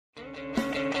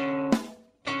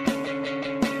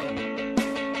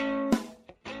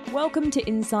Welcome to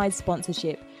Inside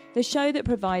Sponsorship, the show that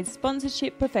provides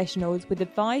sponsorship professionals with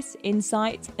advice,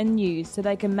 insights, and news so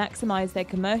they can maximise their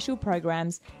commercial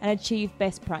programs and achieve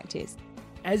best practice.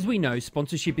 As we know,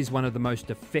 sponsorship is one of the most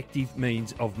effective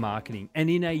means of marketing. And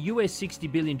in a US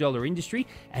 $60 billion industry,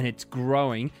 and it's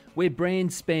growing, where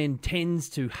brands spend tens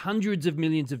to hundreds of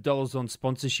millions of dollars on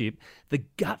sponsorship, the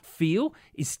gut feel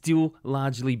is still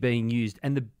largely being used.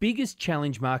 And the biggest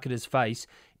challenge marketers face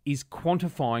is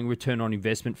quantifying return on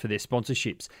investment for their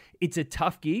sponsorships. It's a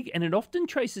tough gig, and it often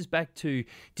traces back to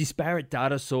disparate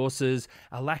data sources,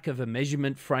 a lack of a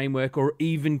measurement framework, or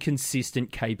even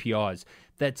consistent KPIs.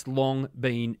 That's long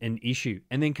been an issue.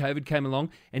 And then COVID came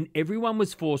along and everyone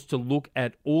was forced to look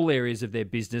at all areas of their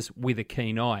business with a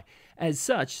keen eye. As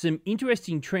such, some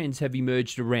interesting trends have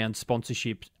emerged around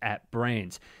sponsorships at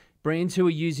brands. Brands who are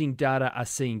using data are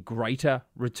seeing greater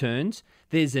returns.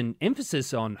 There's an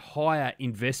emphasis on higher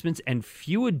investments and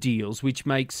fewer deals, which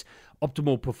makes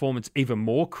optimal performance even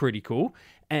more critical.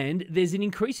 And there's an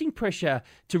increasing pressure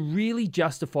to really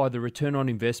justify the return on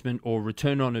investment or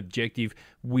return on objective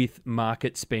with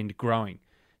market spend growing.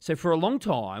 So for a long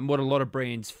time, what a lot of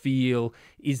brands feel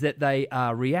is that they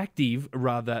are reactive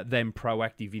rather than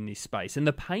proactive in this space. And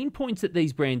the pain points that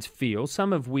these brands feel,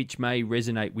 some of which may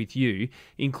resonate with you,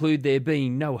 include there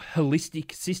being no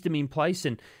holistic system in place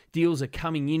and deals are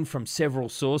coming in from several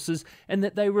sources, and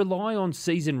that they rely on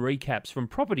season recaps from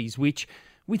properties, which,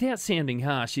 without sounding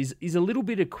harsh, is a little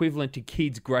bit equivalent to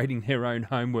kids grading their own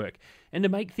homework. And to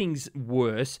make things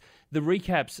worse, the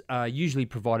recaps are usually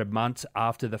provided months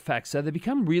after the fact, so they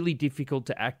become really difficult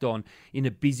to act on in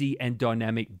a busy and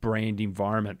dynamic brand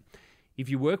environment. If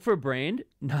you work for a brand,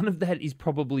 none of that is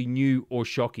probably new or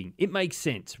shocking. It makes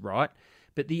sense, right?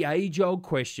 But the age-old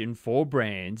question for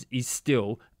brands is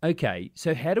still, okay,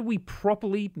 so how do we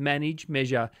properly manage,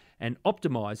 measure, and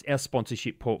optimize our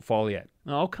sponsorship portfolio?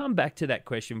 I'll come back to that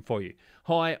question for you.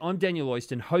 Hi, I'm Daniel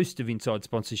Oyston, host of Inside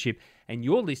Sponsorship, and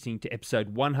you're listening to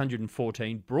episode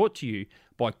 114, brought to you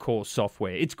by Core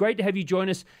Software. It's great to have you join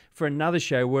us for another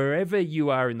show wherever you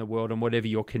are in the world and whatever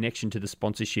your connection to the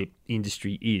sponsorship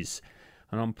industry is.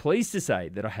 And I'm pleased to say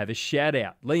that I have a shout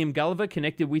out. Liam Gulliver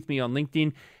connected with me on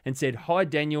LinkedIn and said, "Hi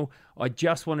Daniel, I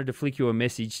just wanted to flick you a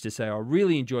message to say I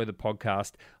really enjoy the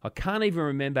podcast. I can't even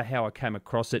remember how I came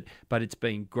across it, but it's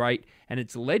been great and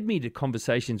it's led me to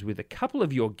conversations with a couple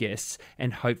of your guests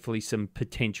and hopefully some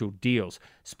potential deals.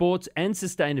 Sports and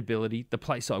sustainability, the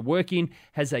place I work in,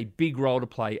 has a big role to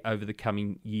play over the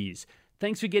coming years."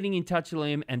 Thanks for getting in touch,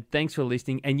 Liam, and thanks for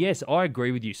listening. And yes, I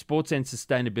agree with you. Sports and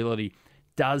sustainability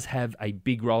does have a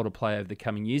big role to play over the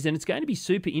coming years, and it's going to be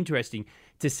super interesting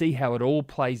to see how it all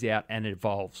plays out and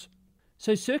evolves.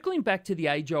 So circling back to the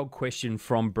age-old question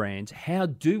from brands, how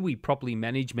do we properly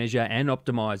manage, measure, and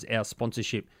optimize our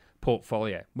sponsorship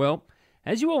portfolio? Well,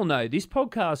 as you all know, this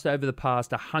podcast over the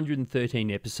past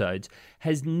 113 episodes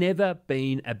has never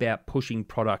been about pushing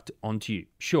product onto you.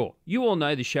 Sure, you all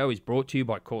know the show is brought to you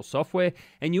by Core Software,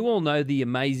 and you all know the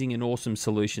amazing and awesome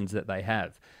solutions that they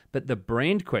have. But the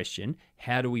brand question,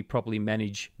 how do we properly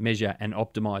manage, measure, and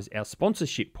optimize our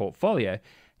sponsorship portfolio,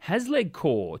 has led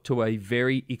Core to a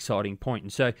very exciting point.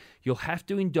 And so you'll have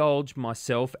to indulge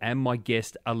myself and my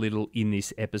guest a little in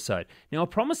this episode. Now, I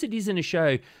promise it isn't a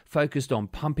show focused on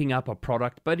pumping up a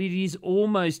product, but it is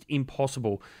almost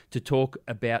impossible to talk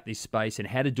about this space and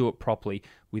how to do it properly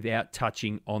without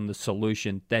touching on the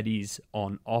solution that is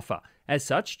on offer. As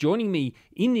such, joining me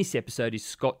in this episode is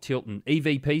Scott Tilton,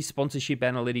 EVP Sponsorship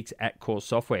Analytics at Core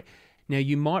Software. Now,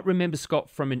 you might remember Scott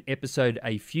from an episode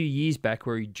a few years back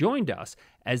where he joined us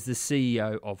as the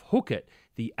CEO of Hookit,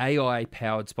 the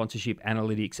AI-powered sponsorship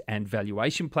analytics and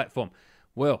valuation platform.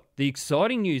 Well, the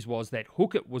exciting news was that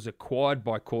Hookit was acquired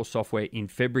by Core Software in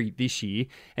February this year,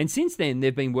 and since then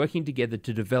they've been working together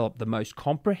to develop the most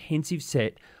comprehensive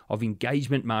set of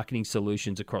engagement marketing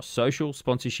solutions across social,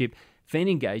 sponsorship, fan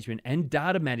engagement, and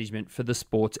data management for the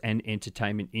sports and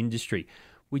entertainment industry.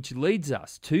 Which leads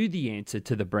us to the answer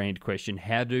to the brand question,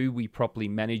 how do we properly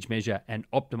manage, measure, and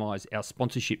optimize our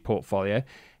sponsorship portfolio?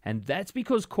 And that's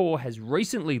because Core has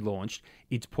recently launched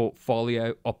its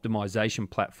portfolio optimization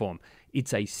platform.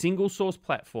 It's a single source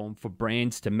platform for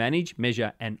brands to manage,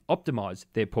 measure, and optimize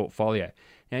their portfolio.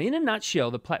 Now, in a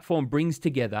nutshell, the platform brings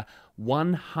together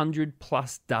 100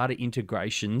 plus data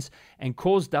integrations, and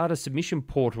Core's data submission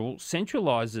portal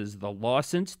centralizes the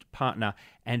licensed, partner,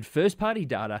 and first-party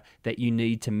data that you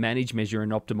need to manage, measure,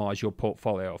 and optimize your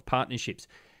portfolio of partnerships.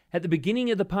 At the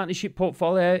beginning of the partnership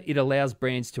portfolio, it allows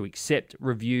brands to accept,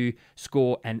 review,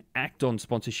 score, and act on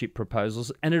sponsorship proposals.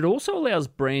 And it also allows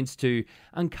brands to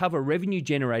uncover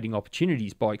revenue-generating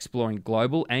opportunities by exploring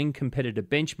global and competitive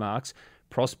benchmarks,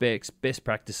 prospects, best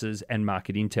practices, and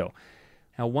market intel.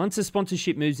 Now, once a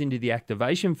sponsorship moves into the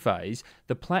activation phase,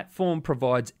 the platform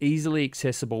provides easily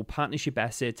accessible partnership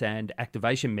assets and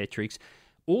activation metrics,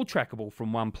 all trackable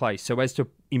from one place, so as to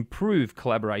improve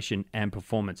collaboration and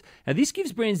performance. Now, this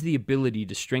gives brands the ability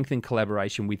to strengthen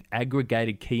collaboration with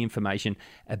aggregated key information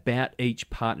about each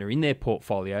partner in their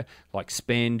portfolio, like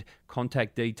spend,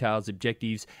 contact details,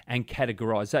 objectives, and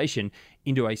categorization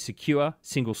into a secure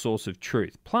single source of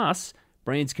truth. Plus,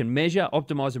 brands can measure,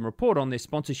 optimize, and report on their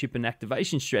sponsorship and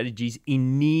activation strategies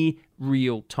in near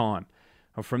real time.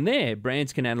 And from there,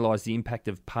 brands can analyze the impact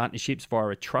of partnerships via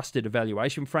a trusted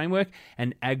evaluation framework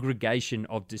and aggregation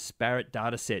of disparate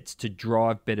data sets to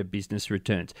drive better business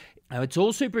returns. Now, it's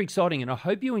all super exciting, and I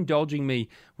hope you indulging me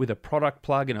with a product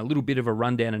plug and a little bit of a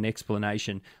rundown and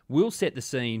explanation will set the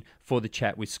scene for the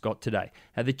chat with Scott today.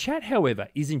 Now, the chat, however,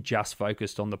 isn't just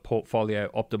focused on the portfolio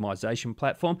optimization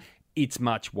platform. It's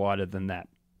much wider than that.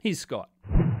 Here's Scott.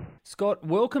 Scott,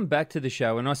 welcome back to the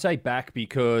show. And I say back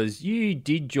because you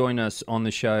did join us on the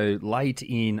show late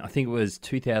in, I think it was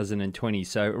 2020,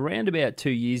 so around about 2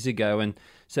 years ago. And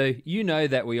so you know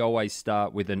that we always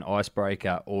start with an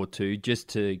icebreaker or two just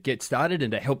to get started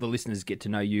and to help the listeners get to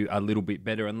know you a little bit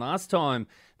better. And last time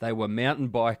they were mountain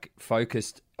bike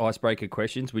focused icebreaker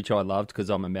questions, which I loved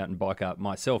because I'm a mountain biker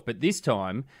myself. But this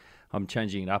time I'm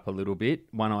changing it up a little bit.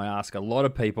 One I ask a lot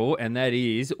of people, and that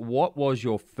is, what was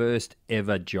your first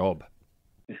ever job?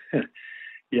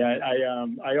 Yeah,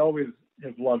 I always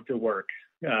have loved to work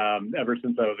ever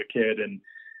since I was a kid. And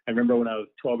I remember when I was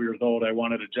 12 years old, I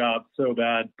wanted a job so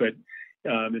bad. But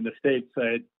in the States,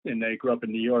 and I grew up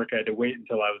in New York, I had to wait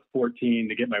until I was 14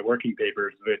 to get my working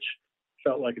papers, which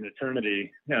felt like an eternity.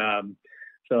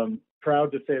 So I'm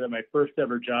proud to say that my first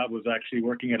ever job was actually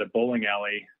working at a bowling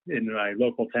alley in my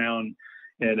local town,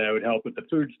 and I would help with the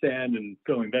food stand and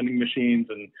filling vending machines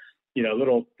and, you know,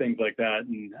 little things like that.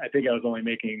 And I think I was only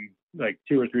making like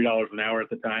 $2 or $3 an hour at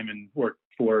the time and worked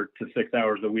 4 to 6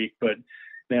 hours a week. But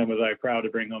man, was I proud to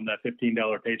bring home that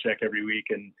 $15 paycheck every week.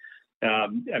 And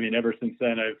I mean, ever since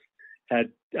then, I've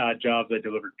had odd jobs. I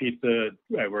delivered pizza.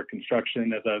 I worked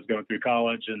construction as I was going through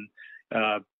college. And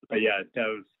but yeah, that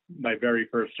was my very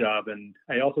first job. And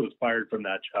I also was fired from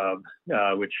that job,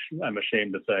 which I'm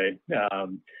ashamed to say.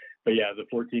 But yeah, as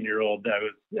a 14-year-old,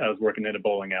 I was working in a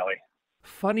bowling alley.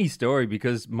 Funny story,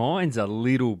 because mine's a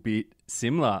little bit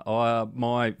similar.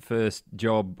 My first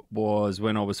job was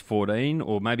when I was 14,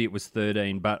 or maybe it was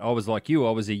 13, but I was like you,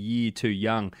 I was a year too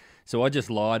young. So I just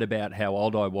lied about how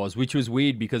old I was, which was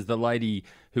weird because the lady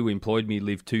who employed me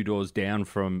lived 2 doors down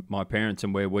from my parents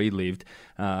and where we lived.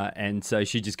 And so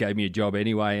she just gave me a job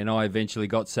anyway, and I eventually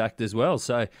got sacked as well.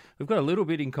 So we've got a little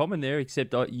bit in common there,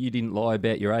 except you didn't lie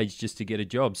about your age just to get a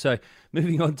job. So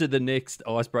moving on to the next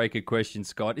icebreaker question,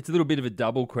 Scott. It's a little bit of a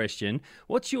double question.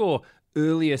 What's your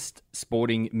earliest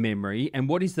sporting memory, and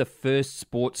what is the first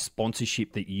sports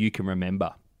sponsorship that you can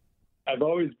remember? I've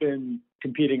always been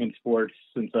competing in sports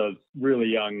since I was really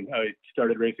young. I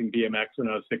started racing BMX when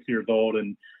I was 6 years old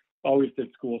and always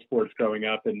did school sports growing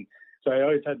up. And so I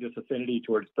always had this affinity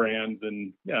towards brands,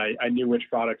 and I knew which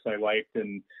products I liked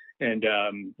and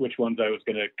which ones I was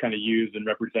going to kind of use and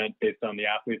represent based on the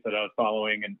athletes that I was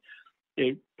following. And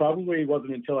it probably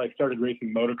wasn't until I started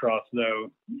racing motocross,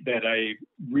 though, that I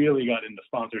really got into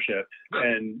sponsorship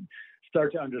and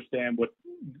start to understand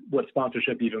what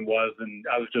sponsorship even was. And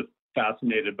I was just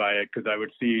fascinated by it because I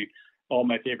would see all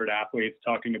my favorite athletes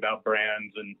talking about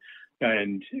brands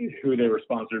and who they were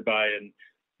sponsored by. And,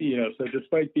 you know, so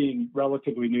despite being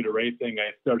relatively new to racing,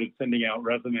 I started sending out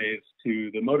resumes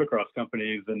to the motocross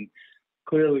companies, and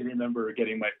clearly remember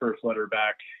getting my first letter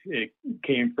back. It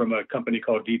came from a company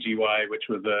called DGY, which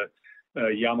was a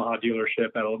Yamaha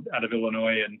dealership out of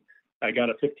Illinois, and I got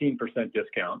a 15%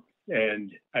 discount.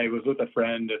 And I was with a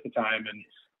friend at the time, and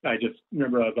I just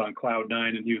remember I was on cloud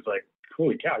nine, and he was like,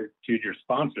 "Holy cow, dude, you're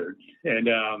sponsored." And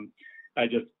I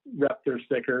just repped their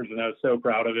stickers, and I was so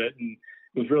proud of it, and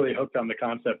was really hooked on the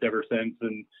concept ever since.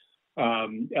 And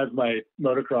as my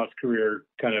motocross career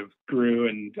kind of grew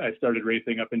and I started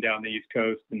racing up and down the East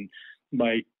Coast, and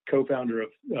my co-founder of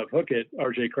Hook It,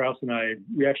 RJ Krause, and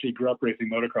we actually grew up racing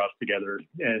motocross together.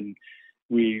 And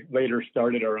we later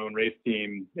started our own race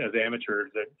team as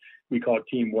amateurs that we called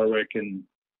Team Warwick. And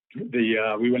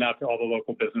we went out to all the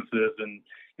local businesses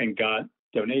and got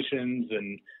donations,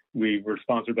 and we were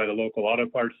sponsored by the local auto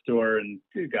parts store and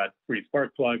got free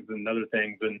spark plugs and other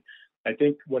things. And I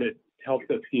think what it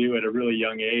helped us do at a really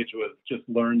young age was just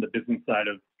learn the business side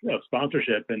of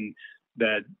sponsorship, and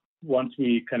that once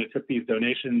we kind of took these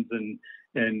donations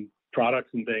and products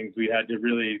and things, we had to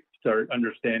really start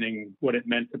understanding what it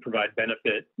meant to provide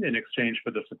benefit in exchange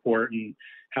for the support and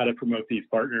how to promote these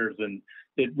partners. And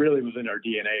it really was in our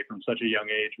DNA from such a young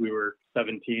age. We were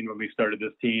 17 when we started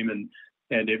this team,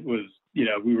 and it was,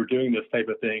 we were doing this type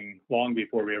of thing long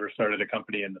before we ever started a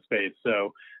company in the space.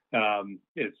 So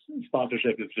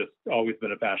sponsorship has just always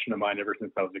been a passion of mine ever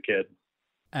since I was a kid.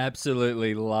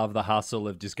 Absolutely love the hustle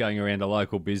of just going around to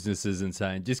local businesses and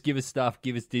saying, just give us stuff,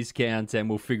 give us discounts, and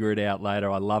we'll figure it out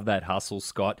later. I love that hustle,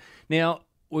 Scott. Now,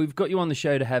 we've got you on the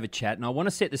show to have a chat, and I want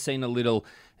to set the scene a little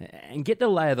and get the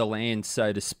lay of the land,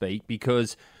 so to speak,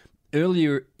 because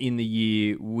earlier in the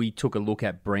year, we took a look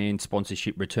at brand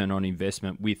sponsorship return on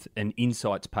investment with an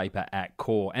insights paper at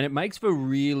Core, and it makes for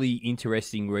really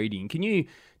interesting reading. Can you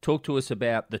talk to us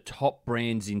about the top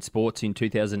brands in sports in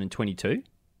 2022?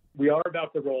 We are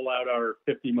about to roll out our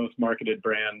 50 most marketed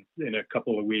brands in a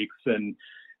couple of weeks. And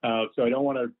so I don't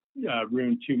want to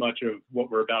ruin too much of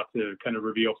what we're about to kind of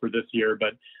reveal for this year, but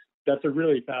that's a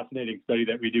really fascinating study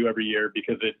that we do every year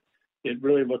because it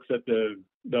really looks at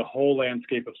the whole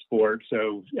landscape of sport.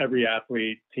 So every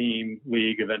athlete, team,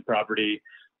 league, event property,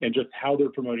 and just how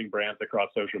they're promoting brands across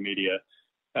social media.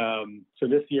 So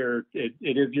this year, it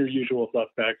is your usual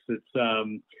suspects. It's,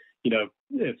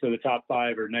 so the top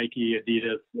 5 are Nike,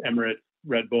 Adidas, Emirates,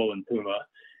 Red Bull, and Puma.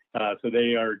 So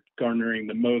they are garnering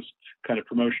the most kind of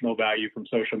promotional value from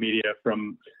social media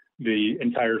from the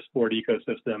entire sport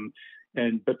ecosystem.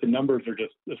 But the numbers are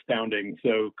just astounding.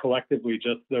 So collectively,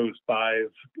 just those 5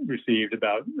 received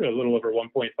about a little over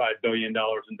 $1.5 billion in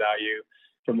value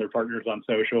from their partners on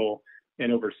social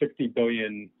and over 60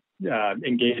 billion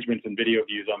engagements and video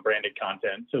views on branded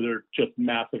content. So they're just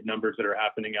massive numbers that are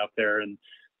happening out there. And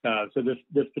so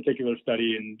this particular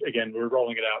study, and again, we're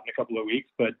rolling it out in a couple of weeks,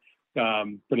 but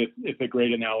it's a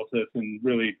great analysis and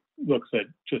really looks at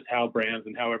just how brands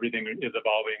and how everything is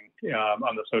evolving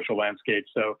on the social landscape.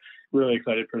 So really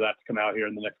excited for that to come out here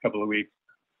in the next couple of weeks.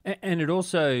 And it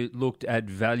also looked at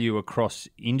value across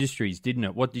industries, didn't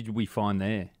it? What did we find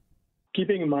there?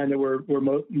 Keeping in mind that we're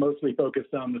mostly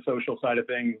focused on the social side of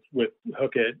things with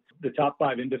Hookit, the top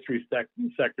 5 industry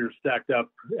sectors stacked up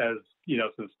as,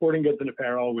 so sporting goods and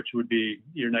apparel, which would be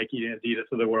your Nike and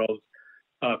Adidas of the world.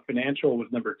 Financial was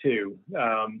number 2,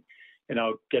 and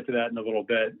I'll get to that in a little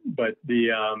bit. But the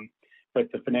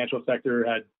financial sector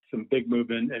had some big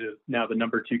movement and is now the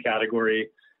number 2 category.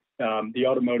 The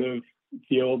automotive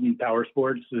field and power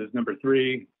sports is number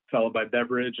 3, followed by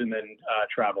beverage and then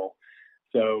travel.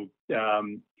 So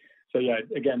yeah,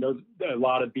 again, those a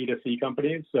lot of B2C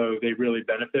companies, so they really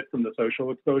benefit from the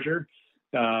social exposure,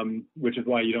 which is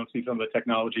why you don't see some of the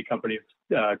technology companies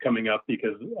coming up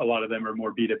because a lot of them are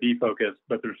more B2B focused,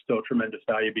 but there's still tremendous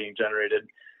value being generated.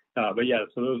 But yeah,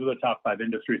 so those are the top 5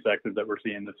 industry sectors that we're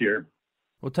seeing this year.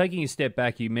 Well, taking a step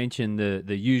back, you mentioned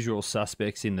the usual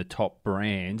suspects in the top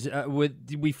brands.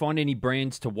 Did we find any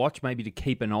brands to watch, maybe to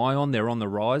keep an eye on? They're on the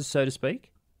rise, so to speak?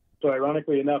 So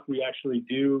ironically enough, we actually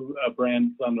do a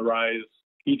Brands on the Rise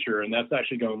feature, and that's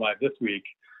actually going live this week.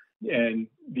 And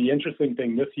the interesting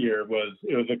thing this year was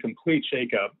it was a complete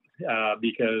shakeup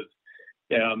because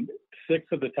 6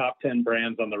 of the top 10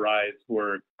 brands on the rise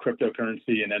were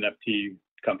cryptocurrency and NFT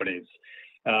companies.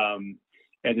 And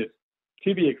it's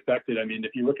to be expected. I mean,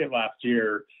 if you look at last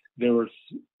year, there was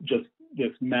just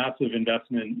this massive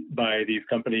investment by these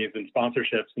companies in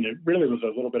sponsorships, and it really was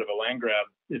a little bit of a land grab,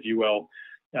 if you will.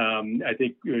 I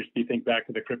think if you think back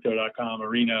to the Crypto.com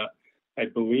arena, I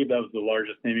believe that was the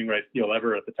largest naming rights deal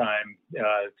ever at the time,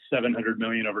 $700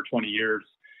 million over 20 years.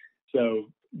 So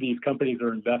these companies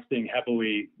are investing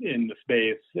heavily in the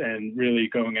space and really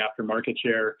going after market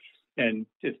share. And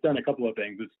it's done a couple of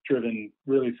things. It's driven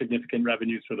really significant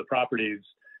revenues for the properties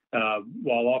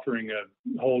while offering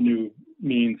a whole new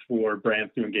means for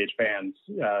brands to engage fans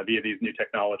via these new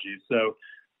technologies. So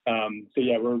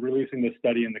yeah, we're releasing this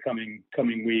study in the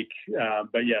coming week.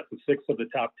 But yeah, so 6 of the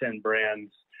top 10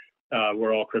 brands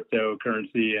were all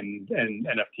cryptocurrency and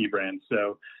NFT brands.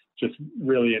 So just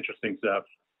really interesting stuff.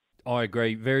 I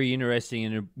agree. Very interesting,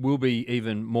 and it will be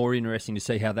even more interesting to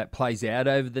see how that plays out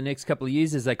over the next couple of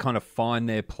years as they kind of find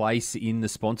their place in the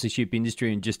sponsorship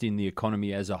industry and just in the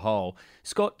economy as a whole.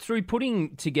 Scott, through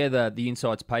putting together the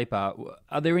Insights paper,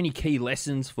 are there any key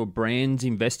lessons for brands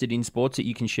invested in sports that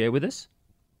you can share with us?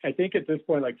 I think at this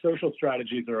point, social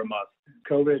strategies are a must.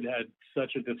 COVID had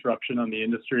such a disruption on the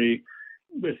industry,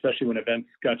 especially when events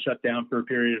got shut down for a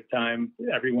period of time.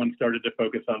 Everyone started to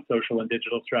focus on social and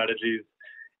digital strategies.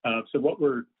 So what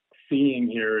we're seeing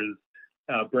here is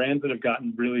brands that have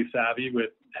gotten really savvy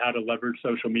with how to leverage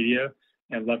social media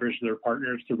and leverage their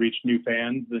partners to reach new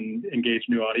fans and engage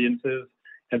new audiences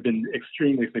have been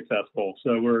extremely successful.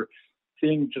 So we're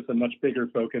seeing just a much bigger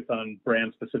focus on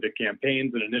brand-specific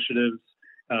campaigns and initiatives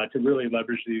to really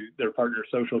leverage their partner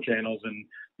social channels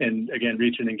and again,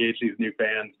 reach and engage these new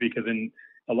fans, because in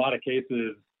a lot of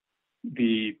cases,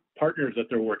 the partners that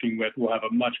they're working with will have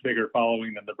a much bigger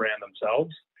following than the brand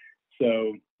themselves.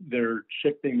 So they're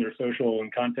shifting their social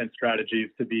and content strategies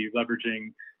to be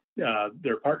leveraging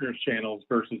their partners' channels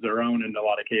versus their own in a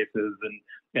lot of cases.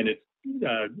 And it's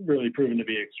really proven to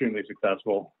be extremely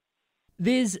successful.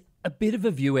 There's a bit of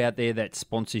a view out there that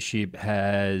sponsorship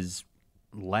has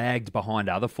lagged behind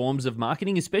other forms of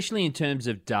marketing, especially in terms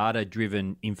of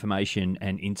data-driven information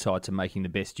and insights and making the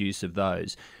best use of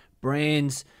those.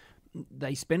 Brands,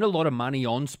 they spend a lot of money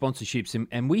on sponsorships,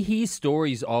 and we hear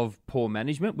stories of poor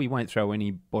management. We won't throw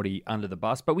anybody under the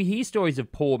bus, but we hear stories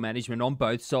of poor management on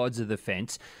both sides of the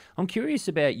fence. I'm curious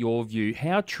about your view.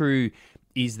 How true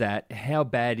is that? How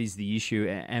bad is the issue,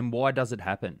 and why does it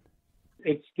happen?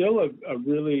 It's still a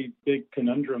really big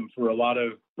conundrum for a lot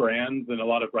of brands and a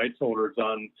lot of rights holders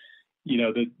on,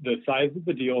 the size of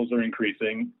the deals are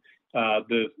increasing,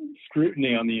 the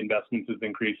scrutiny on the investments is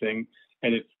increasing,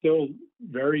 and it's still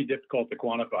very difficult to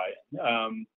quantify.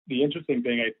 The interesting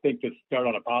thing, I think, to start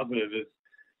on a positive is,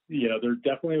 there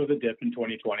definitely was a dip in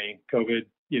 2020. COVID,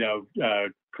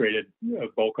 created a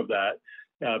bulk of that.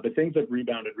 But things have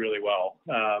rebounded really well.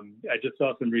 I just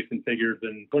saw some recent figures.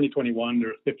 In 2021, there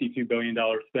was $52 billion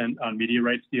spent on media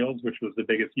rights deals, which was the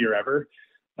biggest year ever.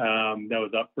 That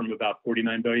was up from about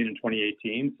 $49 billion in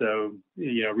 2018. So,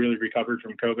 really recovered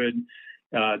from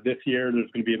COVID. This year,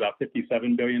 there's going to be about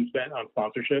 $57 billion spent on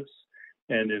sponsorships,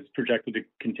 and is projected to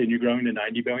continue growing to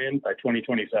 $90 billion by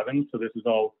 2027. So this is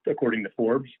all according to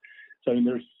Forbes. So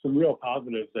there's some real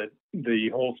positives that the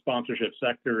whole sponsorship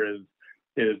sector is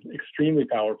extremely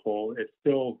powerful. It's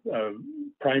still a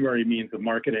primary means of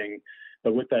marketing.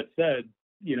 But with that said,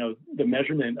 the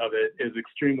measurement of it is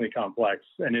extremely complex,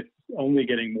 and it's only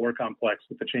getting more complex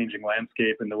with the changing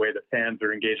landscape and the way that fans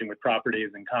are engaging with properties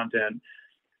and content.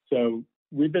 So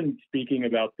we've been speaking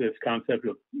about this concept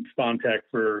of SponTech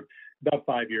for about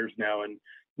 5 years now, and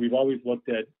we've always looked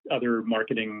at other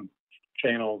marketing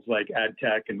channels like ad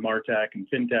tech and martech and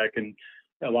fintech, and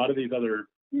a lot of these other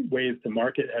ways to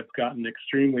market have gotten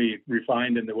extremely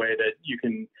refined in the way that you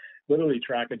can literally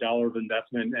track a dollar of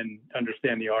investment and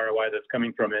understand the ROI that's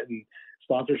coming from it. And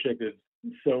sponsorship is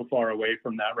so far away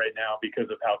from that right now because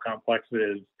of how complex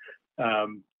it is.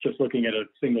 Just looking at a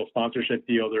single sponsorship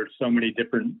deal, there's so many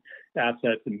different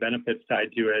assets and benefits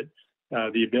tied to it.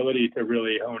 The ability to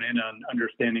really hone in on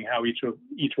understanding how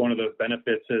each one of those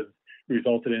benefits has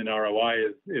resulted in ROI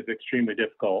is extremely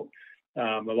difficult.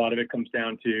 A lot of it comes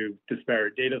down to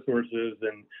disparate data sources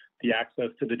and the access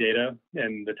to the data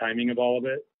and the timing of all of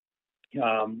it.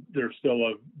 There's still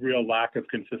a real lack of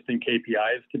consistent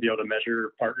KPIs to be able to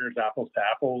measure partners apples to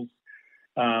apples.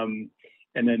 And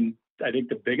then I think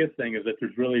the biggest thing is that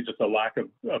there's really just a lack of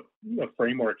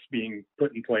frameworks being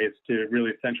put in place to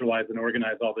really centralize and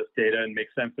organize all this data and make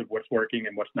sense of what's working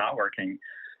and what's not working.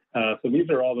 So these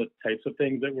are all the types of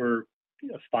things that we're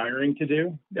aspiring to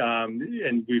do.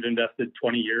 And we've invested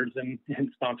 20 years in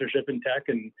sponsorship and tech,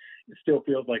 and it still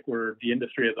feels like the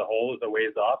industry as a whole is a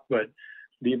ways off, but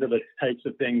these are the types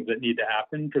of things that need to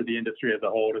happen for the industry as a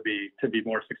whole to be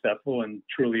more successful and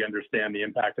truly understand the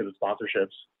impact of the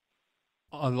sponsorships.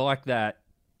 I like that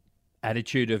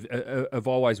attitude of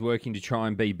always working to try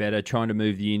and be better, trying to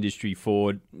move the industry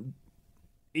forward.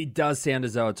 It does sound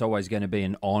as though it's always going to be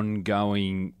an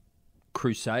ongoing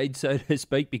crusade, so to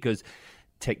speak, because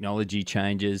technology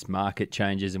changes, market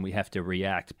changes, and we have to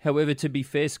react. However, to be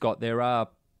fair, Scott, there are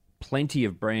plenty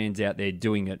of brands out there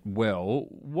doing it well.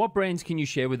 What brands can you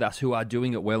share with us who are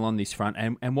doing it well on this front,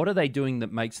 and what are they doing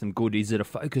that makes them good? Is it a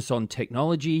focus on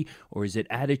technology, or is it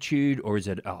attitude, or is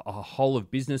it a whole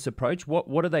of business approach?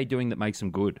 What are they doing that makes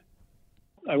them good?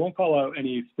 I won't call out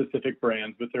any specific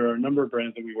brands, but there are a number of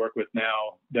brands that we work with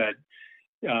now that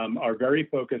are very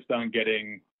focused on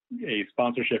getting a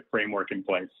sponsorship framework in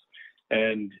place.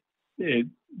 And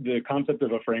the concept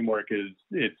of a framework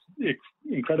it's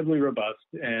incredibly robust,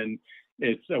 and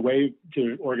it's a way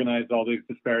to organize all these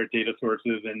disparate data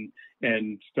sources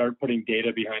and start putting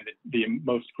data behind the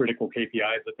most critical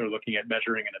KPIs that they're looking at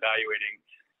measuring and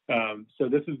evaluating. So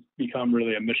this has become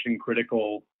really a mission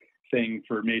critical thing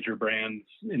for major brands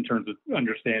in terms of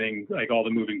understanding like all the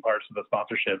moving parts of the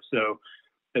sponsorship. So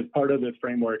as part of this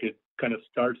framework, it kind of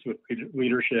starts with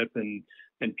leadership and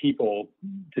people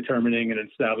determining and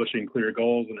establishing clear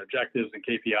goals and objectives and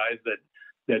KPIs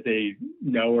that they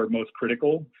know are most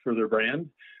critical for their brand.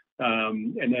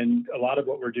 And then a lot of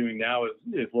what we're doing now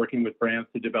is working with brands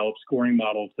to develop scoring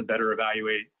models to better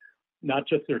evaluate not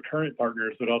just their current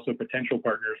partners, but also potential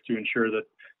partners to ensure that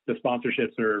the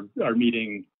sponsorships are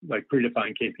meeting like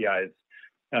predefined KPIs.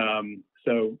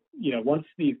 So, once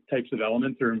these types of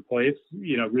elements are in place,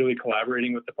 really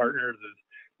collaborating with the partners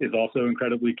is also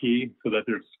incredibly key so that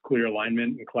there's clear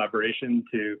alignment and collaboration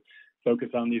to focus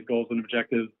on these goals and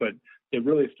objectives. But it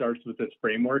really starts with this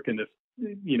framework and this,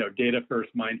 data first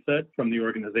mindset from the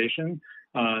organization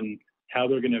on how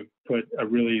they're going to put a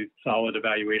really solid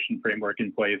evaluation framework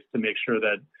in place to make sure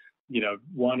that,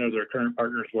 one, are their current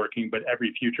partners working, but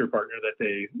every future partner that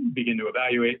they begin to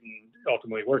evaluate and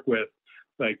ultimately work with,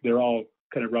 like they're all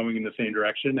kind of rowing in the same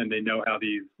direction and they know how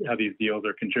these deals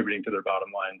are contributing to their bottom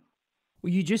line.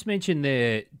 Well, you just mentioned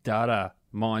their data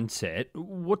mindset.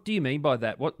 What do you mean by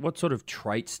that? What sort of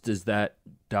traits does that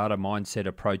data mindset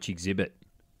approach exhibit?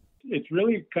 It's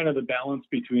really kind of the balance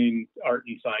between art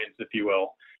and science, if you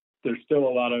will. There's still a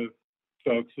lot of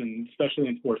folks, and especially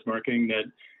in sports marketing, that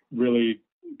really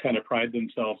kind of pride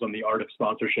themselves on the art of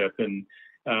sponsorship. And,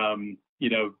 and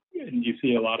you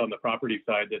see a lot on the property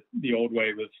side that the old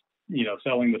way was,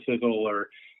 selling the sizzle or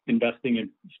investing in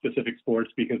specific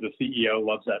sports because the CEO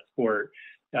loves that sport.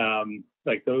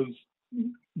 Like those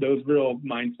real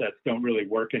mindsets don't really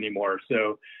work anymore.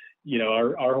 So,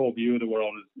 our whole view of the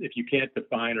world is if you can't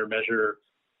define or measure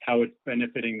how it's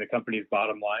benefiting the company's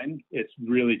bottom line, it's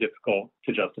really difficult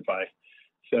to justify.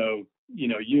 So,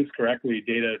 used correctly,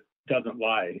 data doesn't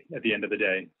lie at the end of the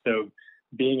day. So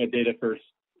being a data first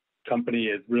company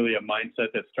is really a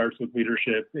mindset that starts with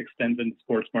leadership, extends into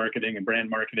sports marketing and brand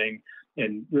marketing,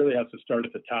 and really has to start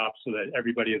at the top so that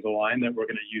everybody is aligned that we're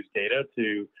going to use data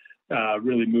to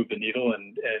really move the needle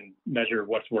and measure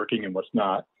what's working and what's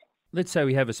not. Let's say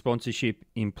we have a sponsorship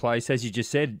in place. As you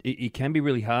just said, it can be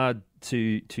really hard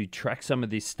to track some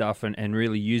of this stuff and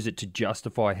really use it to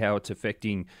justify how it's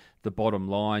affecting the bottom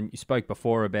line. You spoke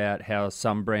before about how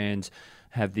some brands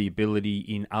have the ability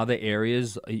in other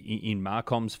areas, in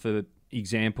Marcoms, for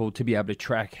example, to be able to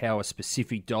track how a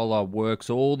specific dollar works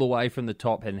all the way from the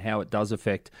top and how it does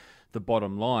affect the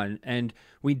bottom line. And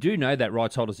we do know that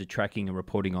rights holders are tracking and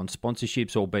reporting on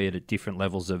sponsorships, albeit at different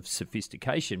levels of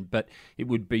sophistication. But it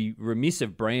would be remiss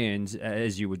of brands,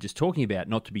 as you were just talking about,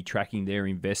 not to be tracking their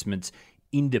investments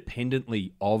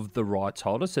independently of the rights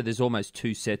holder. So there's almost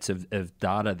two sets of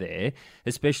data there,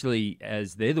 especially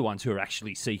as they're the ones who are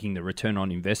actually seeking the return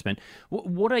on investment.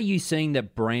 What are you seeing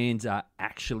that brands are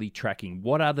actually tracking?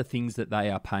 What are the things that they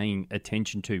are paying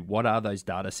attention to? What are those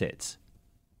data sets?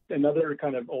 Another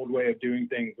kind of old way of doing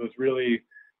things was really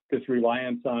this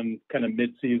reliance on kind of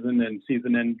mid-season and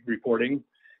season-end reporting.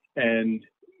 And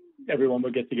everyone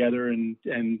would get together and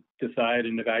decide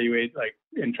and evaluate,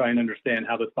 and try and understand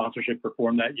how the sponsorship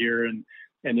performed that year. And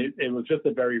it was just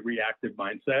a very reactive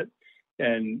mindset.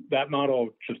 And that model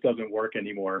just doesn't work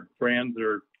anymore. Brands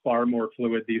are far more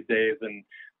fluid these days, and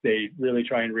they really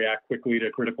try and react quickly to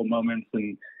critical moments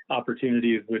and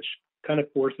opportunities, which kind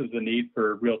of forces the need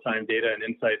for real-time data and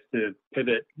insights to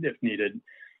pivot if needed.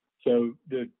 So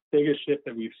the biggest shift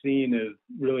that we've seen is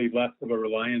really less of a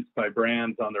reliance by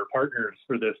brands on their partners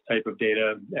for this type of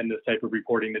data and this type of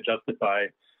reporting to justify.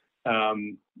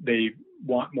 They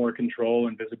want more control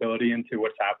and visibility into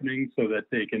what's happening so that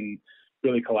they can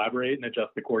really collaborate and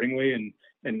adjust accordingly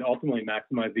and ultimately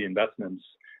maximize the investments.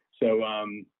 So,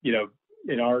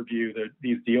 in our view, that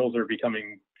these deals are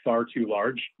becoming far too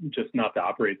large just not to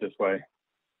operate this way.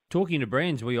 Talking to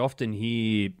brands, we often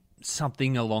hear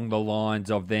something along the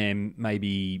lines of them,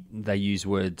 maybe they use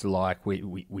words like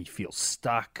we feel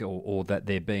stuck or that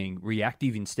they're being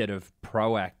reactive instead of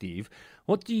proactive.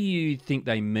 What do you think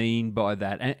they mean by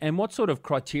that? And what sort of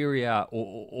criteria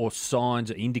or signs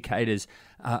or indicators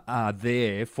are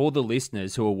there for the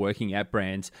listeners who are working at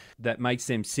brands that makes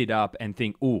them sit up and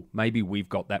think, oh, maybe we've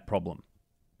got that problem?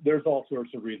 There's all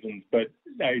sorts of reasons, but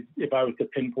if I was to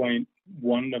pinpoint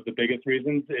one of the biggest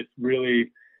reasons, it's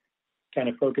really kind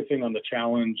of focusing on the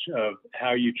challenge of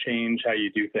how you change how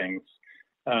you do things.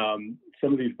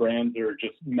 Some of these brands are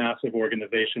just massive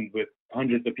organizations with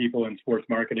hundreds of people in sports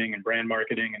marketing and brand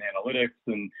marketing and analytics,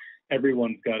 and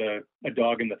everyone's got a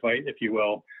dog in the fight, if you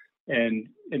will. And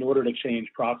in order to change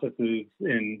processes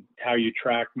in how you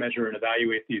track, measure, and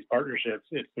evaluate these partnerships,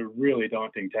 it's a really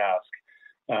daunting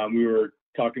task. We were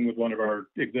talking with one of our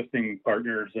existing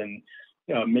partners and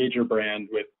a major brand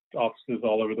with offices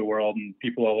all over the world and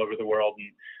people all over the world.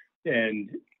 And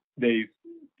they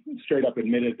straight up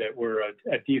admitted that we're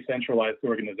a decentralized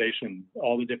organization.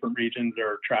 All the different regions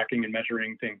are tracking and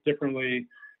measuring things differently.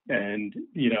 And,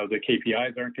 the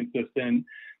KPIs aren't consistent.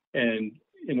 And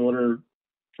in order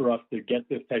for us to get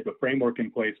this type of framework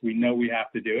in place, we know we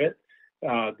have to do it.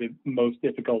 The most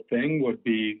difficult thing would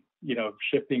be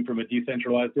shifting from a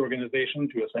decentralized organization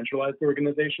to a centralized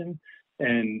organization.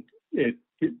 And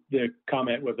the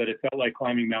comment was that it felt like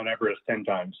climbing Mount Everest 10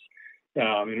 times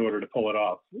in order to pull it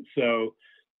off. So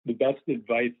the best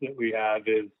advice that we have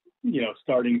is,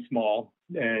 starting small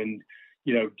and,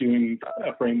 doing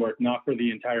a framework, not for the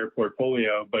entire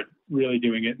portfolio, but really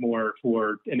doing it more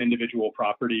for an individual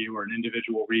property or an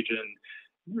individual region,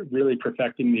 really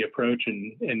perfecting the approach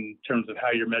in terms of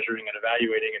how you're measuring and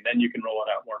evaluating, and then you can roll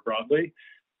it out more broadly.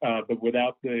 But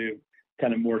without the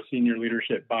kind of more senior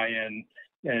leadership buy-in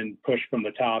and push from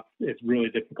the top, it's really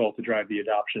difficult to drive the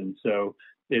adoption. So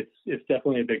it's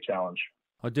definitely a big challenge.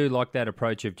 I do like that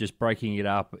approach of just breaking it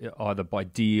up either by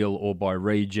deal or by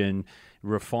region,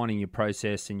 refining your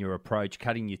process and your approach,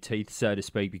 cutting your teeth, so to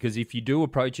speak, because if you do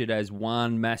approach it as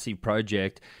one massive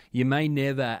project, you may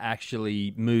never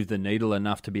actually move the needle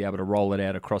enough to be able to roll it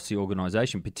out across the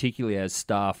organisation, particularly as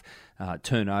staff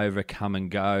turn over, come and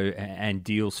go, and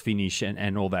deals finish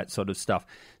and all that sort of stuff.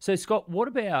 So, Scott, what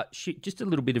about just a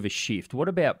little bit of a shift? What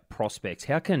about prospects?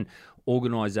 How can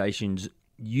organisations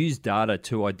use data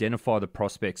to identify the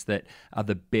prospects that are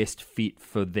the best fit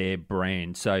for their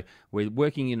brand? So we're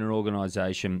working in an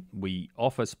organisation, we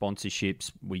offer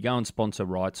sponsorships, we go and sponsor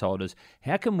rights holders.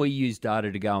 How can we use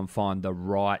data to go and find the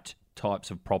right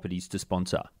types of properties to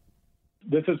sponsor?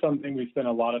 This is something we spent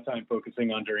a lot of time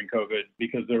focusing on during COVID,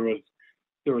 because there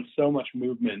was so much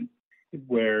movement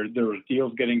where there was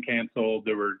deals getting canceled,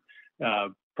 there were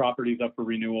properties up for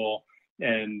renewal,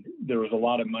 and there was a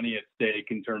lot of money at stake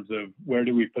in terms of where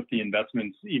do we put the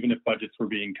investments, even if budgets were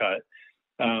being cut.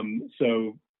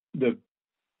 So the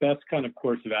best kind of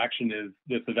course of action is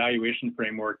this evaluation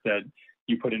framework that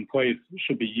you put in place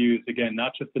should be used, again,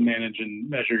 not just to manage and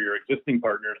measure your existing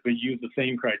partners, but use the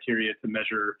same criteria to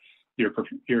measure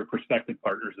your prospective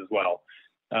partners as well.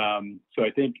 So I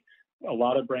think a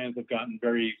lot of brands have gotten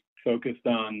very focused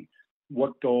on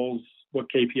what goals, what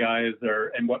KPIs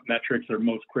and what metrics are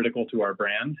most critical to our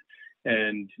brand.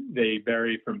 And they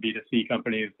vary from B2C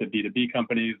companies to B2B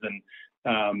companies,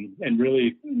 and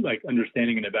really like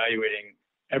understanding and evaluating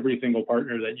every single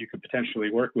partner that you could potentially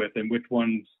work with and which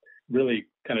ones really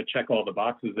kind of check all the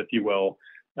boxes, if you will.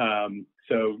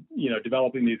 So,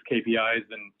 developing these KPIs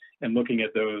and looking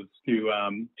at those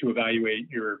to evaluate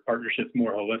your partnerships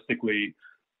more holistically,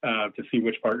 to see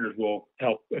which partners will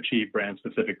help achieve brand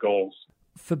specific goals.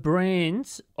 For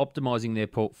brands, optimizing their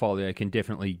portfolio can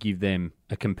definitely give them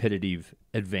a competitive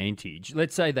advantage.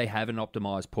 Let's say they have an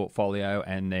optimized portfolio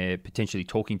and they're potentially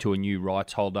talking to a new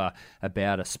rights holder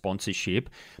about a sponsorship.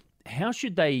 How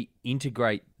should they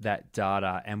integrate that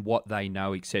data and what they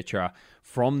know, etc.,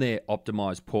 from their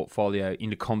optimized portfolio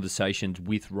into conversations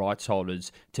with rights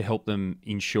holders to help them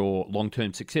ensure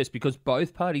long-term success? Because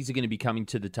both parties are going to be coming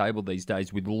to the table these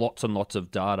days with lots and lots of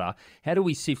data. How do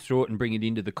we sift through it and bring it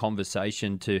into the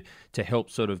conversation to help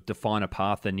sort of define a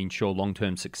path and ensure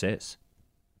long-term success?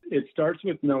 It starts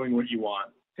with knowing what you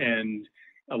want, and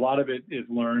a lot of it is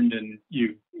learned, and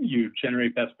you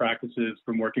generate best practices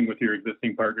from working with your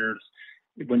existing partners.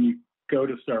 When you go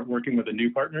to start working with a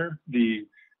new partner, the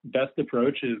best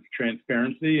approach is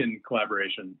transparency and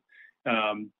collaboration.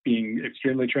 Being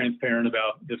extremely transparent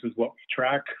about this is what we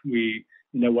track. We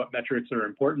know what metrics are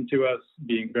important to us,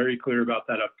 being very clear about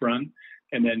that up front,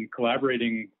 and then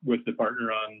collaborating with the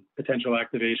partner on potential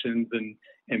activations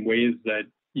and ways that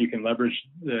you can leverage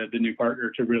the new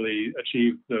partner to really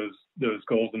achieve those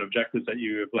goals and objectives that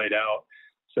you have laid out.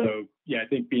 So, I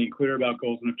think being clear about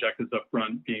goals and objectives up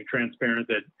front, being transparent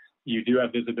that you do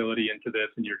have visibility into this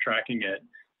and you're tracking it,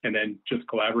 and then just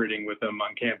collaborating with them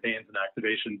on campaigns and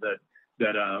activations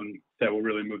that will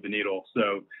really move the needle.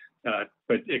 So,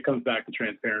 but it comes back to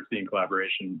transparency and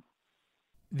collaboration.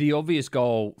 The obvious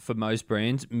goal for most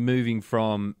brands, moving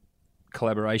from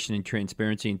collaboration and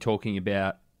transparency and talking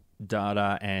about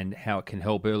data and how it can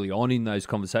help early on in those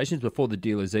conversations before the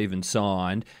deal is even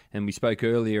signed. And we spoke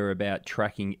earlier about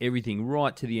tracking everything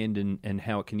right to the end and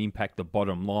how it can impact the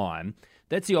bottom line.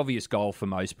 That's the obvious goal for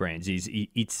most brands, is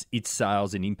it's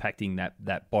sales and impacting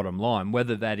that bottom line,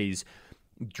 whether that is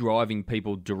driving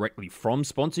people directly from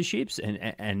sponsorships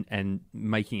and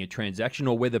making a transaction,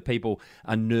 or whether people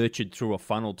are nurtured through a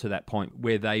funnel to that point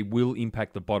where they will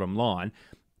impact the bottom line.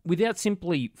 Without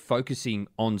simply focusing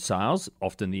on sales,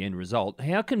 often the end result,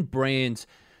 how can brands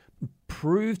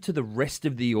prove to the rest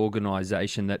of the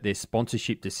organisation that their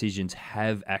sponsorship decisions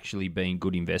have actually been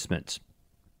good investments?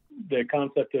 The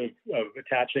concept of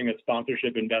attaching a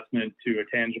sponsorship investment to a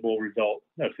tangible result,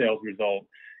 a sales result,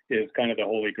 is kind of the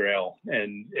holy grail.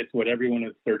 And it's what everyone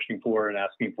is searching for and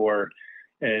asking for.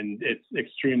 And it's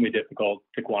extremely difficult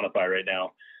to quantify right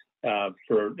now.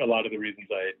 for a lot of the reasons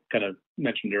I kind of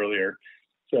mentioned earlier.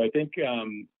 So I think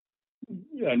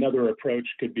another approach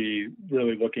could be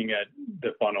really looking at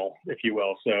the funnel, if you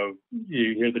will. So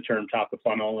you hear the term top of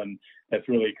funnel, and that's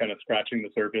really kind of scratching the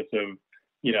surface of,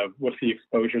 what's the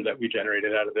exposure that we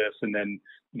generated out of this? And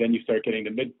then you start getting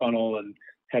to mid funnel, and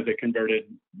has it converted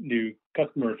new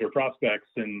customers or prospects?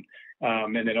 And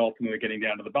then ultimately getting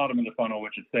down to the bottom of the funnel,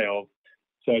 which is sales.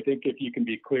 So I think if you can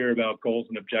be clear about goals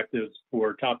and objectives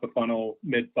for top of funnel,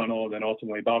 mid funnel, and then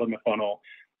ultimately bottom of funnel,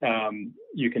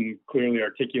 you can clearly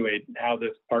articulate how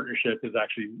this partnership is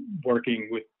actually working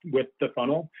with the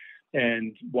funnel,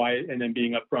 and why, and then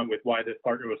being upfront with why this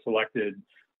partner was selected,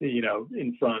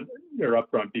 in front or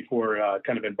upfront before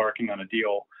kind of embarking on a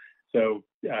deal. So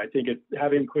I think it's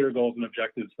having clear goals and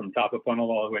objectives from top of funnel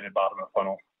all the way to bottom of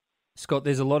funnel. Scott,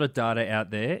 there's a lot of data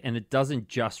out there, and it doesn't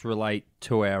just relate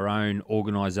to our own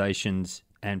organisations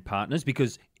and partners,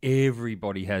 because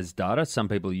everybody has data. Some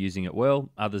people are using it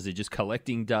well, others are just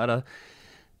collecting data.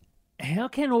 How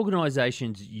can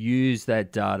organisations use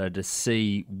that data to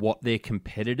see what their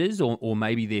competitors or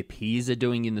maybe their peers are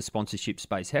doing in the sponsorship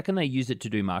space? How can they use it to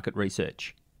do market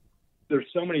research? There's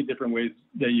so many different ways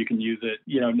that you can use it,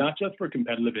 not just for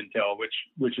competitive intel,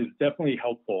 which is definitely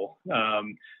helpful,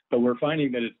 but we're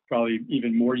finding that it's probably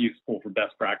even more useful for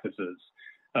best practices.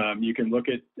 You can look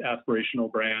at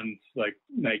aspirational brands like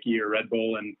Nike or Red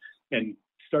Bull and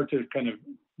start to kind of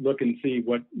look and see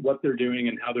what they're doing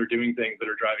and how they're doing things that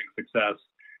are driving success.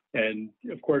 And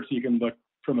of course, you can look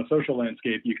from a social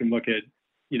landscape. You can look at,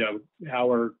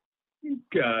 how are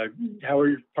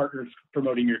your partners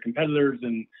promoting your competitors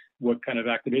and what kind of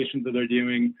activations are they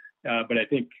doing. But I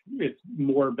think it's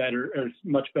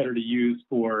much better to use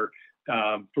for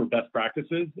best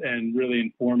practices and really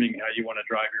informing how you want to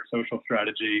drive your social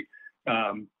strategy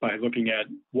by looking at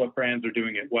what brands are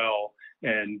doing it well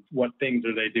and what things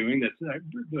are they doing that's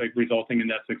like resulting in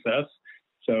that success.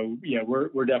 So yeah,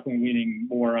 we're definitely leaning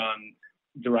more on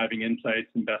deriving insights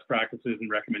and best practices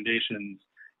and recommendations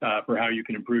for how you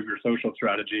can improve your social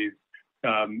strategies,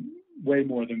 way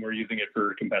more than we're using it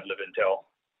for competitive intel.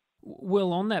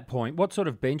 Well, on that point, what sort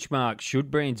of benchmarks should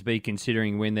brands be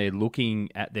considering when they're looking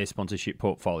at their sponsorship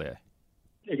portfolio?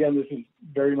 Again, this is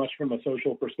very much from a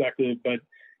social perspective, but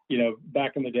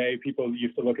back in the day, people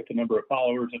used to look at the number of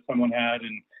followers that someone had,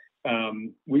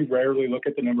 and we rarely look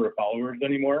at the number of followers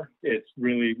anymore. It's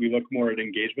really, we look more at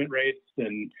engagement rates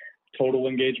and total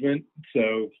engagement.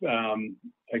 So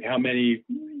like how many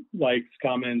likes,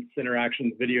 comments,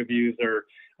 interactions, video views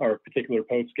are a particular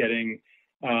post getting.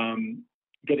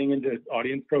 Getting into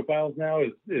audience profiles now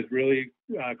is really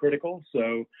critical.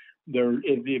 So there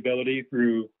is the ability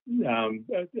through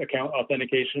account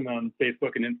authentication on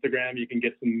Facebook and Instagram. You can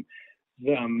get some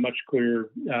much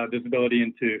clearer visibility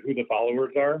into who the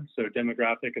followers are. So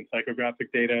demographic and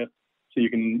psychographic data. So you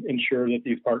can ensure that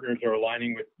these partners are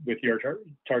aligning with your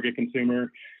target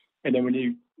consumer. And then when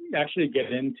you actually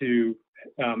get into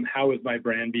how is my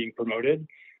brand being promoted,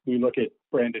 we look at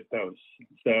branded posts.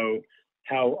 So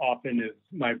how often is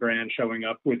my brand showing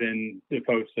up within the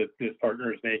posts that this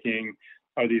partner is making?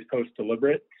 Are these posts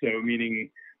deliberate? So meaning,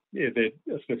 is it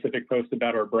a specific post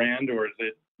about our brand, or is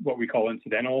it what we call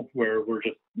incidental, where we're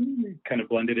just kind of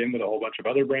blended in with a whole bunch of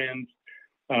other brands?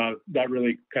 That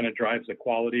really kind of drives the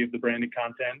quality of the branded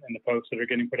content and the posts that are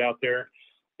getting put out there.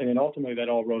 And then ultimately that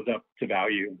all rolls up to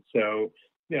value. So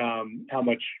how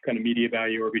much kind of media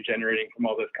value are we generating from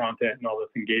all this content and all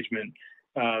this engagement?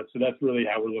 So that's really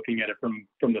how we're looking at it from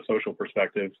the social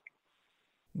perspective.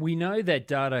 We know that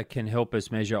data can help us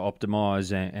measure,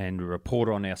 optimize, and report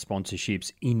on our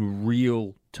sponsorships in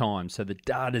real time. So the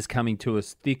data's coming to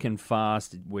us thick and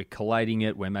fast. We're collating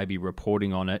it. We're maybe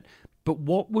reporting on it. But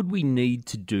what would we need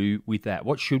to do with that?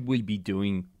 What should we be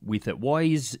doing with it? Why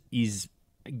is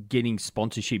getting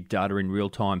sponsorship data in real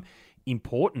time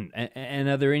important? And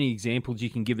are there any examples you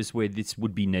can give us where this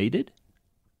would be needed?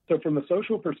 So from a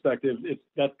social perspective,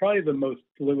 that's probably the most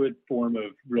fluid form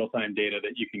of real-time data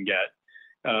that you can get.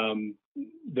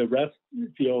 The rest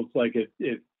feels like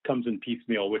it comes in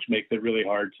piecemeal, which makes it really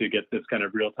hard to get this kind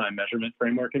of real-time measurement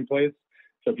framework in place.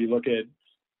 So if you look at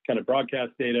kind of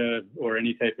broadcast data or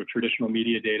any type of traditional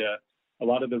media data, a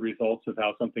lot of the results of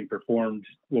how something performed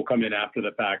will come in after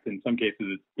the fact. In some cases,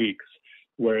 it's weeks,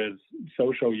 whereas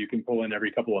social, you can pull in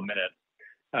every couple of minutes.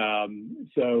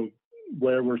 So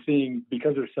where we're seeing,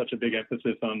 because there's such a big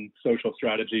emphasis on social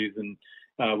strategies, and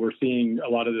we're seeing a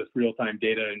lot of this real-time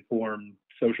data inform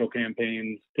social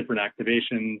campaigns, different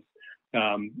activations,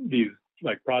 these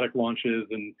like product launches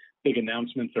and big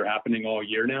announcements are happening all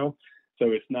year now.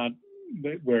 So it's not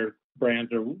where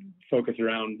brands are focused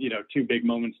around, two big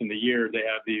moments in the year. They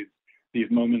have these these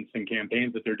moments and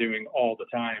campaigns that they're doing all the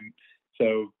time.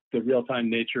 So the real-time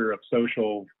nature of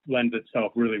social lends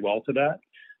itself really well to that.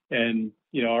 And,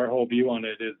 our whole view on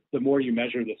it is the more you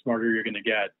measure, the smarter you're going to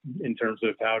get in terms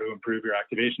of how to improve your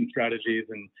activation strategies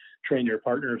and train your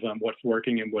partners on what's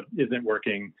working and what isn't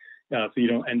working. So you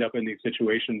don't end up in these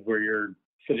situations where you're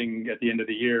sitting at the end of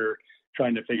the year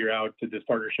trying to figure out, did this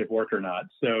partnership work or not?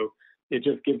 So it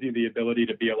just gives you the ability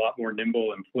to be a lot more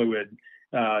nimble and fluid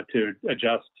to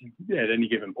adjust at any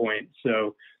given point.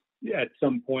 So at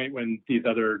some point when these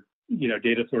other,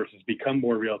 data sources become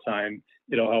more real time,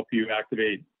 it'll help you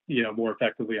activate, more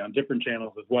effectively on different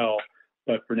channels as well.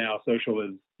 But for now,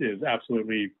 social is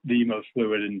absolutely the most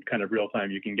fluid and kind of real time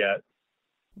you can get.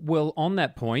 Well, on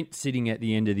that point, sitting at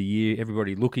the end of the year,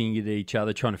 everybody looking at each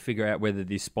other, trying to figure out whether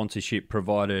this sponsorship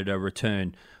provided a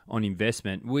return on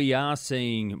investment, we are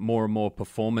seeing more and more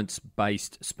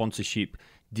performance-based sponsorship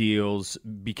deals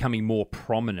becoming more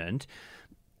prominent.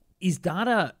 Is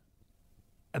data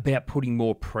about putting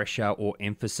more pressure or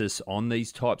emphasis on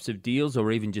these types of deals,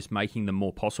 or even just making them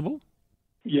more possible?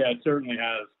 Yeah, it certainly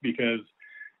has, because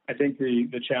I think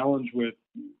the challenge with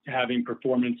having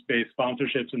performance-based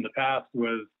sponsorships in the past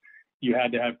was you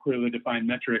had to have clearly defined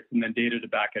metrics and then data to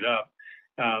back it up.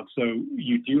 So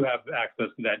you do have access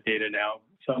to that data now.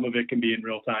 Some of it can be in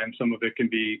real time. Some of it can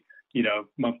be,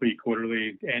 monthly,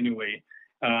 quarterly, annually.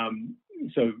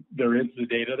 So there is the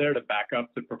data there to back up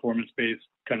the performance-based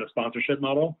kind of sponsorship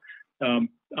model.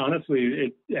 Honestly,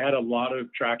 it had a lot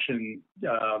of traction,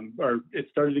 or it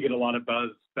started to get a lot of buzz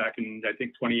back in, I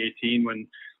think, 2018 when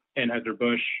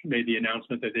Anheuser-Busch made the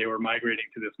announcement that they were migrating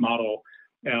to this model.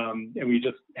 And we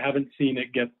just haven't seen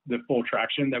it get the full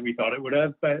traction that we thought it would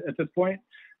have at this point.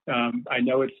 I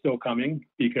know it's still coming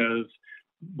because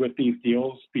with these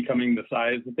deals becoming the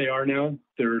size that they are now,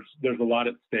 there's a lot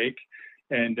at stake.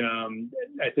 And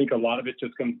I think a lot of it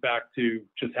just comes back to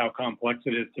just how complex it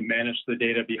is to manage the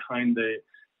data behind the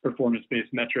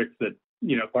performance-based metrics that,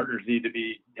 partners need to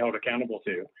be held accountable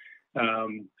to.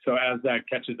 So as that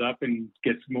catches up and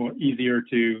gets more easier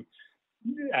to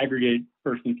aggregate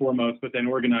first and foremost, but then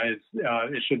organize,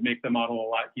 it should make the model a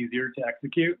lot easier to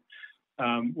execute.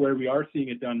 Where we are seeing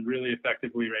it done really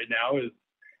effectively right now is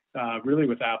really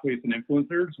with athletes and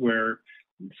influencers, where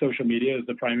social media is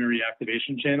the primary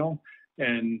activation channel.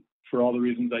 And for all the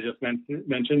reasons I just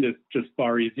mentioned, it's just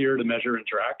far easier to measure and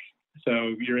track.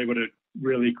 So you're able to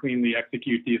really cleanly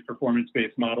execute these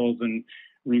performance-based models and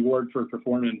reward for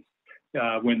performance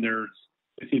when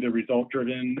it's either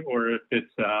result-driven or if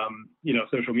it's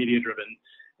social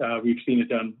media-driven. We've seen it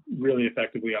done really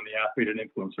effectively on the athlete and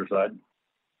influencer side.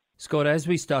 Scott, as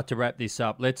we start to wrap this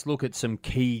up, let's look at some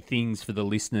key things for the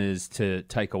listeners to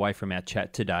take away from our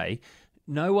chat today.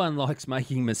 No one likes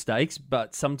making mistakes,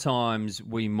 but sometimes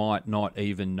we might not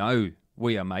even know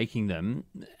we are making them.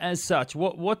 As such,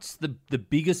 what's the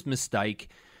biggest mistake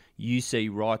you see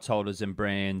rights holders and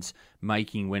brands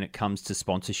making when it comes to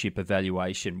sponsorship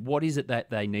evaluation? What is it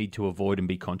that they need to avoid and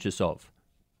be conscious of?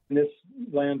 And this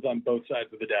lands on both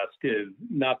sides of the desk, is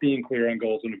not being clear on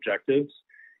goals and objectives.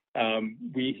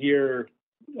 We hear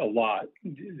a lot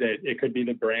that it could be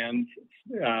the brand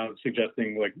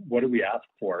suggesting, like, what do we ask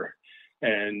for?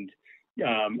 And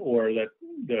or that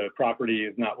the property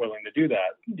is not willing to do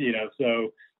that,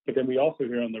 so, but then we also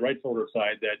hear on the rights holder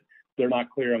side that they're not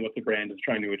clear on what the brand is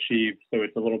trying to achieve. So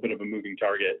it's a little bit of a moving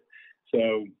target.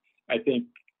 So I think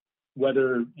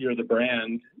whether you're the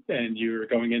brand and you're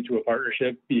going into a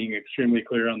partnership being extremely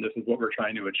clear on this is what we're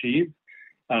trying to achieve,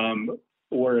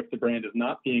 or if the brand is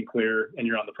not being clear and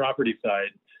you're on the property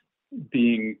side,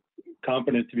 being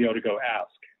confident to be able to go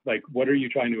ask, like, what are you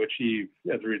trying to achieve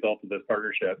as a result of this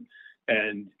partnership?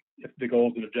 And if the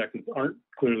goals and objectives aren't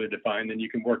clearly defined, then you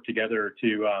can work together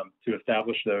to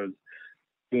establish those.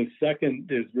 The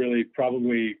second is really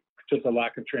probably just a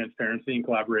lack of transparency and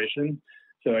collaboration.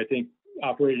 So I think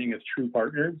operating as true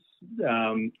partners,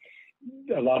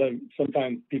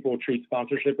 sometimes people treat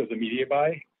sponsorship as a media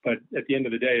buy, but at the end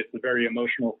of the day, it's a very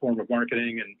emotional form of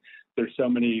marketing, and there's so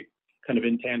many kind of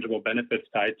intangible benefits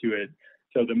tied to it.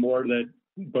 So the more that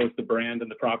both the brand and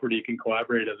the property can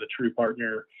collaborate as a true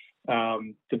partner,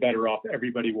 the better off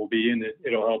everybody will be, and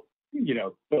it'll help,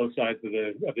 both sides of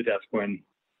the desk win.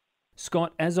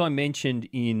 Scott, as I mentioned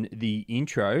in the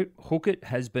intro, Hookit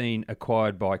has been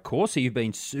acquired by Core, so you've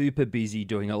been super busy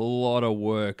doing a lot of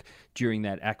work during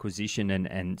that acquisition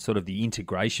and sort of the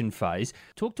integration phase.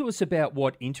 Talk to us about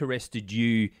what interested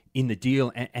you in the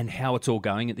deal and how it's all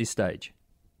going at this stage.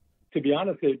 To be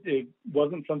honest, it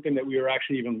wasn't something that we were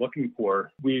actually even looking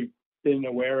for. We've been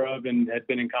aware of and had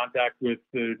been in contact with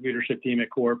the leadership team at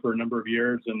Core for a number of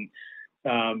years, and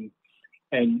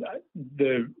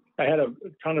I had a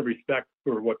ton of respect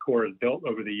for what Core has built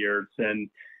over the years. And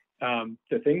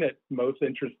the thing that most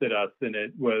interested us in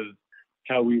it was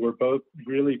how we were both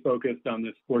really focused on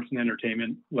the sports and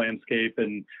entertainment landscape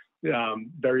and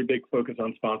very big focus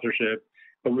on sponsorship,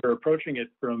 but we were approaching it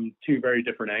from two very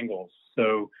different angles.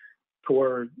 So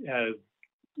Core has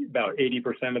about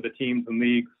 80% of the teams and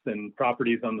leagues and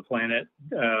properties on the planet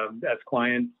as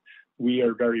clients. We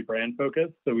are very brand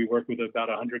focused, so we work with about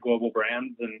 100 global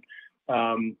brands,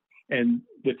 and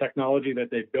the technology that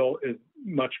they built is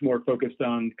much more focused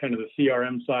on kind of the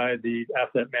CRM side, the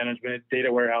asset management,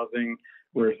 data warehousing,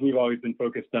 whereas we've always been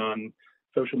focused on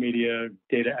social media,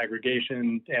 data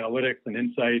aggregation, analytics, and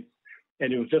insights.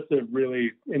 And it was just a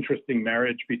really interesting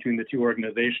marriage between the two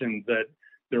organizations that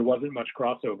there wasn't much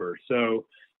crossover. So,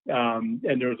 and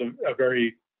there was a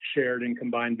very shared and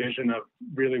combined vision of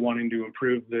really wanting to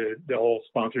improve the whole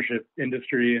sponsorship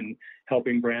industry and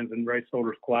helping brands and rights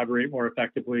holders collaborate more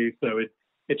effectively. So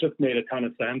it just made a ton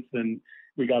of sense, and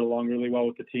we got along really well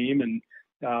with the team. And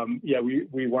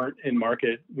we weren't in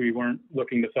market. We weren't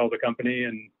looking to sell the company.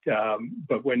 And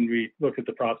but when we looked at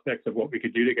the prospects of what we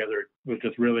could do together, it was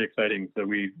just really exciting. So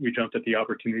we jumped at the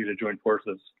opportunity to join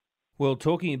forces. Well,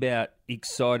 talking about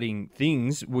exciting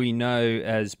things, we know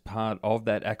as part of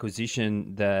that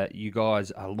acquisition that you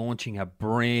guys are launching a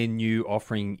brand new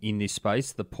offering in this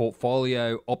space, the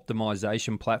Portfolio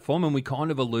Optimization Platform, and we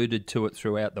kind of alluded to it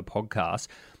throughout the podcast.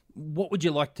 What would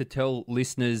you like to tell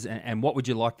listeners, and what would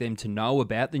you like them to know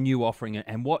about the new offering,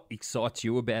 and what excites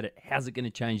you about it? How's it going to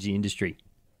change the industry?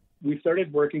 We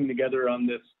started working together on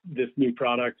this new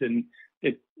product, and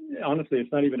honestly,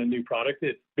 it's not even a new product.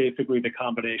 It's basically the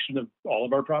combination of all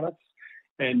of our products.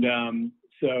 And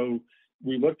so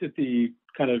we looked at the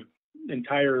kind of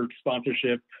entire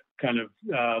sponsorship kind of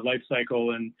life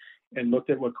cycle and looked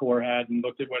at what Core had and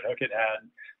looked at what Hookit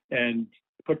had and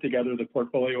put together the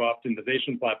Portfolio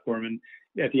Optimization Platform. And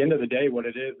at the end of the day, what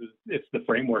it is it's the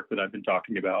framework that I've been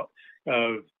talking about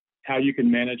of how you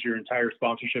can manage your entire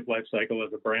sponsorship life cycle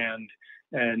as a brand,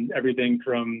 and everything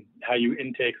from how you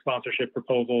intake sponsorship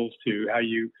proposals to how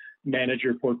you manage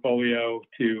your portfolio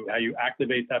to how you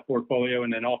activate that portfolio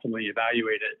and then ultimately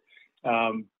evaluate it,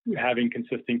 having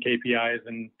consistent KPIs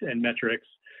and metrics.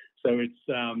 So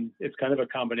it's kind of a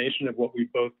combination of what we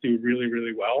both do really,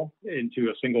 really well into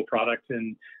a single product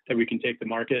and that we can take to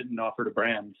market and offer to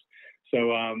brands.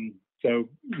 So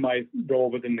my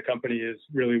role within the company is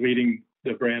really leading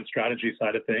the brand strategy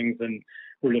side of things, and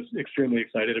we're just extremely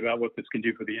excited about what this can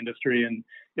do for the industry, and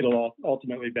it'll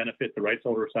ultimately benefit the rights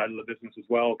holder side of the business as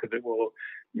well, because it will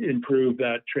improve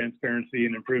that transparency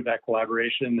and improve that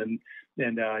collaboration, and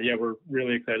we're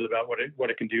really excited about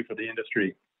what it can do for the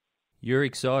industry. You're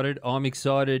excited. I'm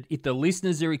excited. If the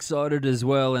listeners are excited as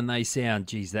well and they sound,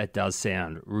 geez, that does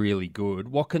sound really good,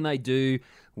 what can they do?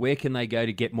 Where can they go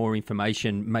to get more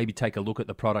information? Maybe take a look at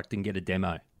the product and get a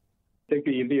demo. I think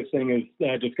the easiest thing is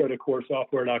just go to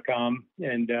coresoftware.com,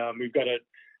 and we've got a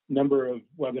number of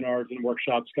webinars and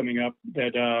workshops coming up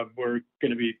that we're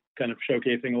going to be kind of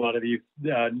showcasing a lot of these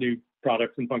new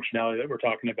products and functionality that we're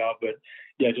talking about. But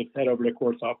yeah, just head over to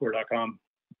coresoftware.com.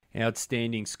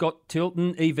 Outstanding. Scott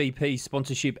Tilton, EVP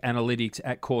Sponsorship Analytics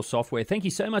at Core Software. Thank you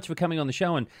so much for coming on the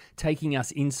show and taking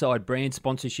us inside brand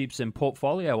sponsorships and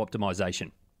portfolio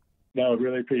optimization. No,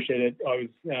 really appreciate it. Always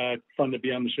fun to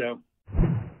be on the show.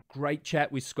 Great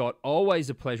chat with Scott. Always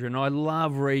a pleasure. And I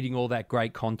love reading all that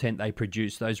great content they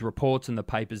produce, those reports and the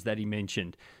papers that he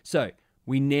mentioned. So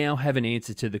we now have an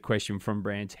answer to the question from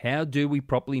brands. How do we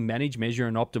properly manage, measure,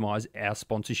 and optimize our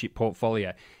sponsorship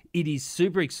portfolio? It is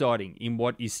super exciting in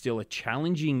what is still a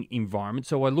challenging environment,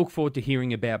 so I look forward to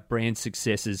hearing about brand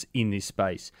successes in this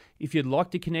space. If you'd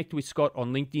like to connect with Scott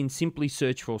on LinkedIn, simply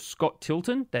search for Scott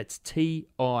Tilton. That's Tilton.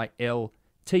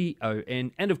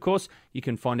 And of course, you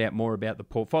can find out more about the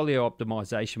Portfolio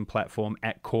Optimization Platform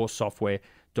at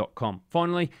coresoftware.com.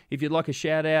 Finally, if you'd like a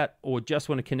shout out or just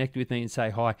want to connect with me and say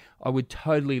hi, I would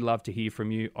totally love to hear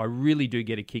from you. I really do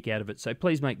get a kick out of it, so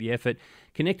please make the effort.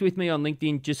 Connect with me on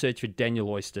LinkedIn. Just search for Daniel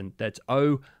Oyston. That's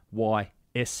Oyston.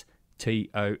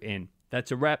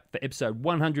 That's a wrap for episode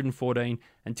 114.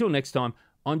 Until next time,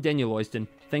 I'm Daniel Oyston.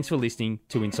 Thanks for listening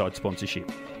to Inside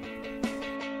Sponsorship.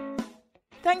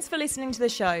 Thanks for listening to the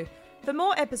show. For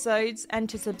more episodes and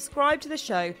to subscribe to the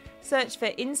show, search for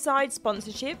Inside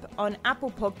Sponsorship on Apple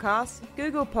Podcasts,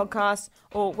 Google Podcasts,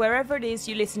 or wherever it is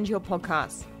you listen to your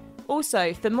podcasts.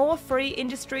 Also, for more free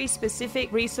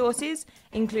industry-specific resources,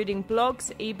 including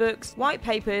blogs, ebooks, white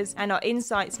papers, and our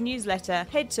Insights newsletter,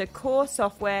 head to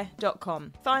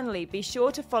coresoftware.com. Finally, be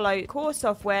sure to follow Core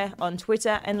Software on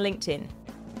Twitter and LinkedIn.